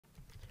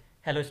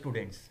Hello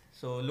students,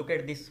 so look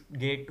at this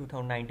GATE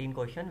 2019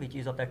 question which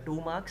is of the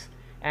 2 marks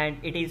and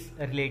it is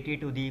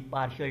related to the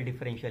partial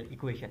differential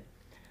equation.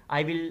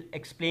 I will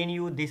explain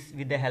you this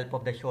with the help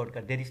of the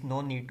shortcut. There is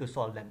no need to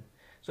solve them.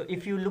 So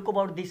if you look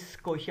about this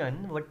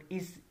question, what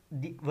is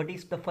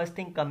the first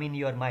thing come in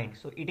your mind?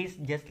 So it is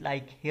just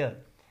like here.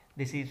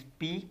 This is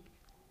P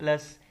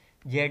plus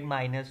Z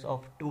minus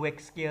of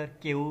 2x square.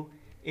 Q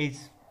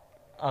is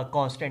a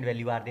constant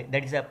value are there,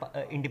 that is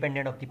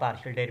independent of the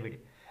partial derivative.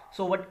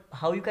 So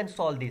how you can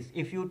solve this?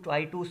 If you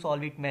try to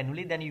solve it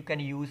manually, then you can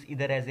use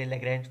either as a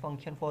Lagrange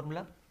function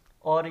formula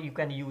or you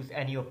can use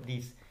any of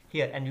these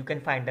here and you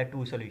can find the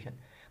two solution.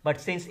 But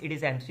since it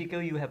is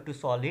MCQ, you have to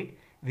solve it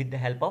with the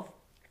help of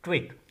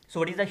trick. So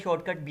what is the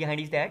shortcut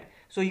behind is that?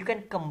 So you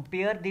can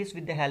compare this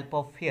with the help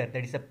of here,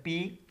 that is a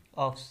P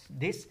of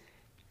this,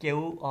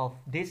 Q of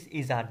this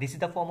is R. This is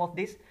the form of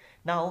this.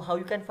 Now how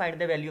you can find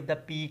the value of the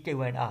P,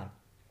 Q and R?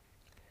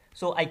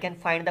 So I can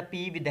find the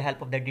P with the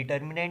help of the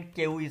determinant,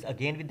 Q is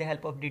again with the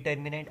help of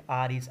determinant,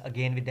 R is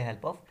again with the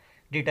help of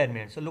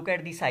determinant. So look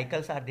at the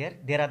cycles are there.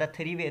 There are the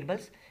three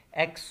variables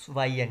X,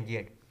 Y and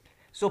Z.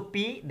 So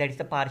P, that is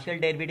the partial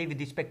derivative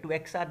with respect to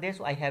X are there.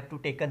 So I have to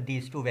take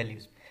these two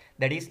values.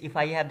 That is, if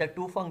I have the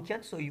two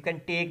functions, so you can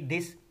take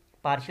this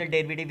partial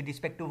derivative with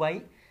respect to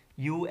Y,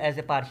 U as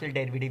a partial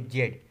derivative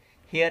Z.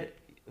 Here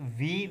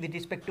V with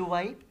respect to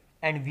Y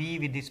and V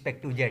with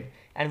respect to Z,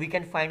 and we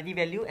can find the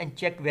value and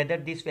check whether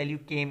this value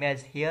came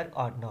as here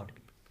or not.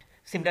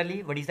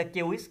 Similarly, what is the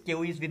Q is?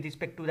 Q is with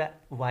respect to the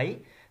Y.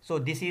 So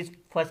this is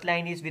first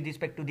line is with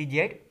respect to the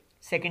Z,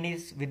 second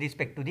is with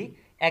respect to the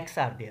X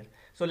are there.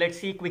 So let's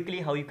see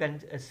quickly how you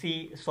can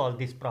solve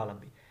this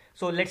problem.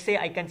 So let's say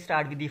I can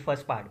start with the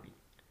first part B.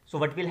 So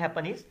what will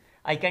happen is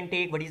I can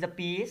take what is the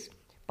P is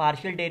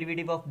partial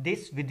derivative of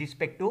this with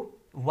respect to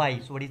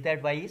Y. So what is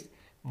that? Y is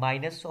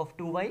minus of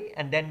 2y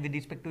and then with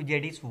respect to Z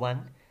is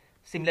 1.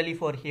 Similarly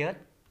for here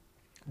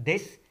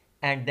this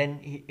and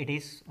then it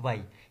is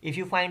y. If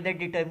you find that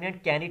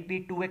determinant, can it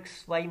be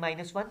 2xy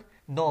minus 1?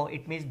 No,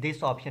 it means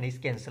this option is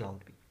cancelled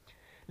out.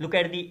 Look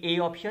at the A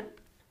option.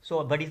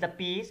 So what is the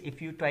P is?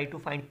 If you try to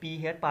find P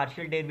here,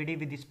 partial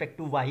derivative with respect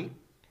to y,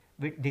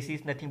 this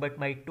is nothing but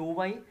my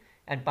 2y,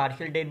 and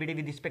partial derivative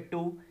with respect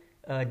to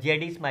Z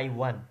is my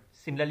 1.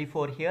 Similarly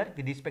for here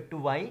with respect to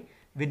y,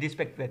 with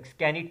respect to x,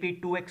 can it be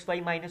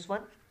 2xy minus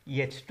 1?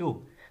 Yes, 2.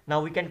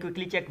 Now we can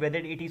quickly check whether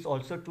it is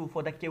also true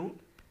for the Q.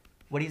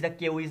 What is the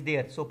Q is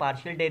there? So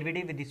partial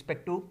derivative with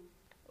respect to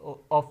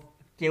of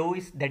Q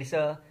is, that is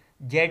a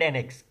Z and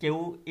X.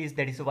 Q is,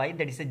 that is a Y,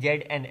 that is a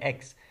Z and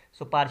X.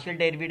 So partial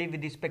derivative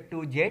with respect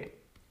to Z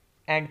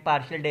and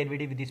partial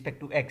derivative with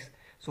respect to X.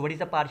 So what is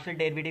the partial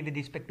derivative with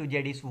respect to Z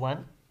is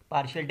 1.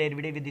 Partial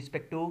derivative with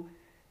respect to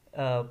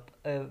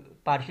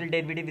partial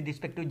derivative with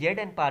respect to Z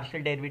and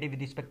partial derivative with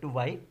respect to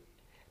Y.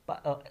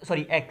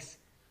 X,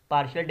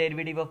 partial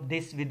derivative of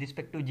this with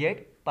respect to Z,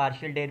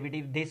 partial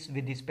derivative this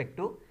with respect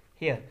to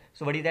here.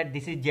 So what is that?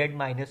 This is Z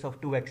minus of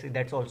 2x,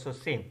 that's also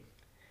same.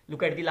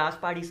 Look at the last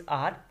part is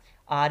R.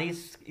 R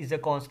is a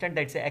constant,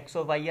 that's a X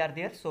or Y are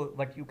there. So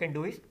what you can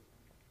do is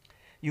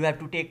you have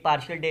to take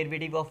partial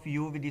derivative of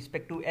U with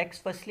respect to X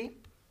firstly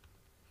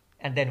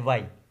and then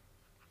Y,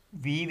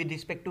 V with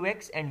respect to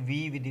X and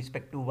V with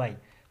respect to Y.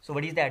 So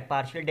what is that?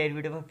 Partial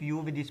derivative of U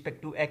with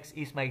respect to X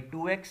is my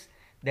 2x,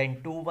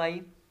 then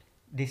 2y,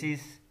 this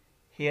is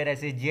here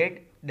as a Z,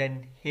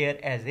 then here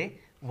as a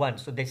 1.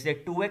 So this is a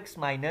 2x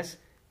minus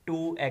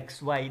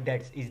 2xy.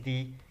 That is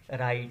the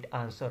right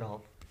answer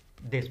of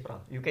this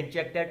problem. You can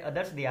check that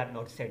others, they are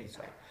not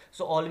satisfied.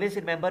 So always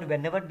remember,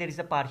 whenever there is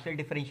a partial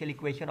differential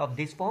equation of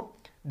this form,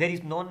 there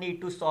is no need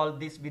to solve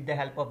this with the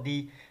help of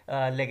the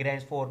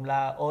Lagrange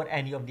formula or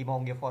any of the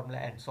Monge formula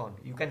and so on.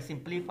 You can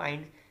simply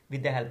find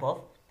with the help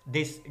of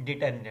this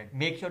determinant.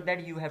 Make sure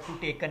that you have to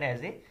taken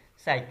as a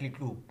cyclic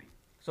loop.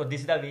 So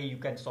this is the way you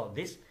can solve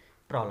this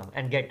problem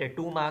and get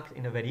 2 marks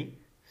in a very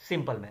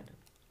simple manner.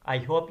 I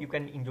hope you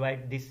can enjoy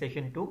this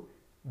session too.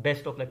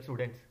 Best of luck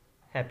students.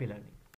 Happy learning.